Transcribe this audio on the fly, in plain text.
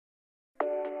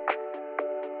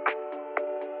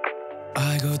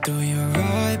I go through your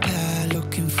iPad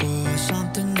looking for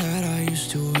something that I used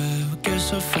to have.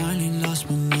 Guess I finally lost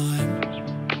my mind.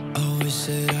 Always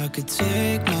said I could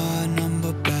take my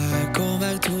number back, go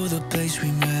back to the place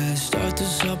we met, start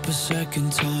this up a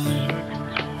second time.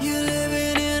 You're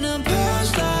living in a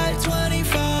past life,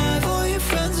 25, all your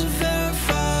friends are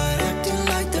verified, acting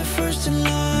like they're first in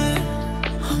line.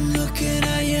 I'm looking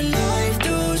at your life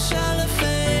through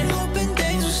cellophane, hoping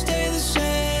things will stay the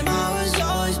same. I was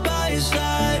always by your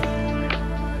side.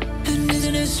 And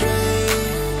isn't it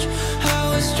strange how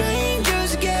we're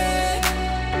strangers again?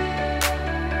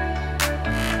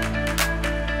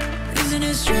 Isn't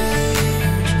it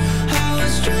strange how we're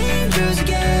strangers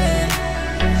again?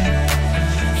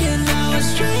 Yeah, now we're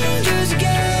strangers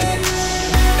again.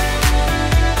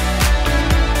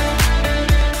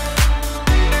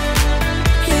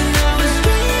 Yeah, now we're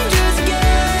strangers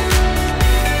again.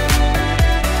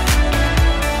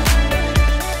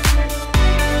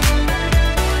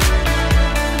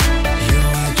 You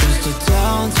are just a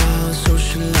downtown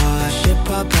socialite, ship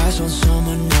I pass on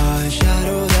summer night,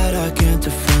 shadow that I can't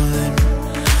define.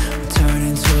 Turn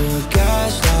into a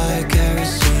gaslight,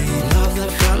 kerosene, love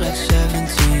that felt like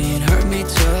 17, hurt me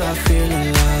till I feel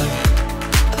alive.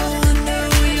 I wonder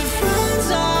who your friends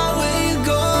are, where you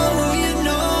go, who you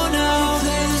know now.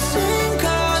 Play the same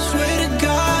cards, swear to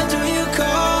God, do you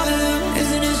call him?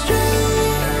 Isn't it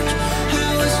strange how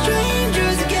we're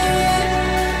strangers again?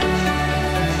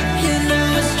 Yeah, now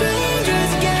we're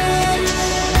strangers again.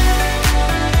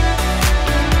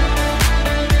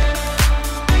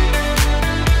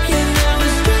 Yeah, now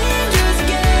we're strangers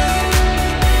again.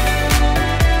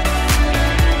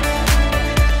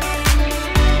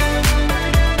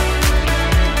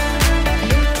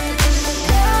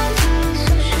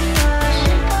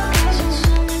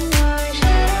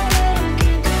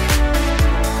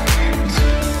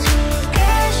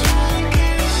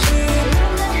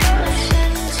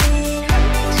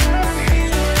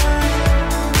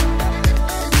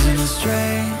 Isn't it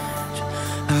strange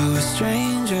how we're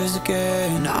strangers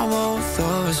again? Now both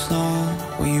of us know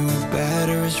we were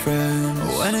better as friends.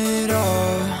 When it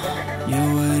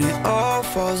all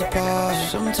falls apart,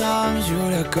 sometimes you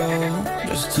let go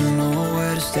just to know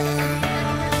where to start.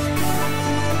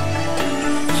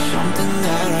 Something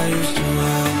that I used to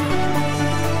have,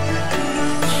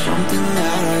 something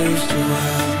that I used to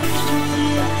have,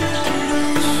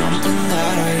 something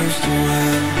that I used to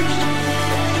have.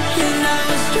 Yeah, now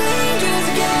we're strangers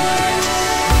again.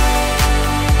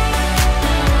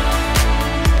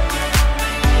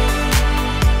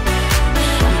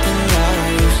 Something that I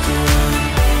used to have.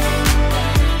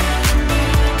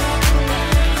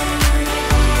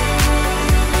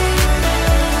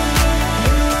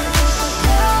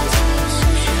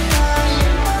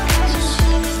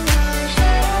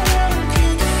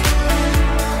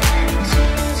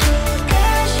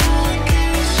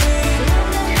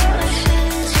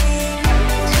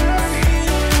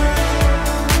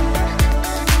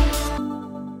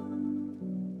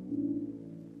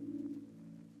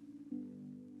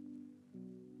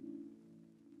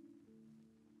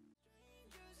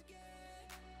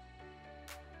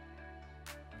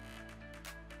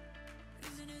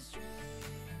 Isn't it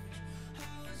strange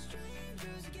how we're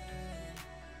strangers again?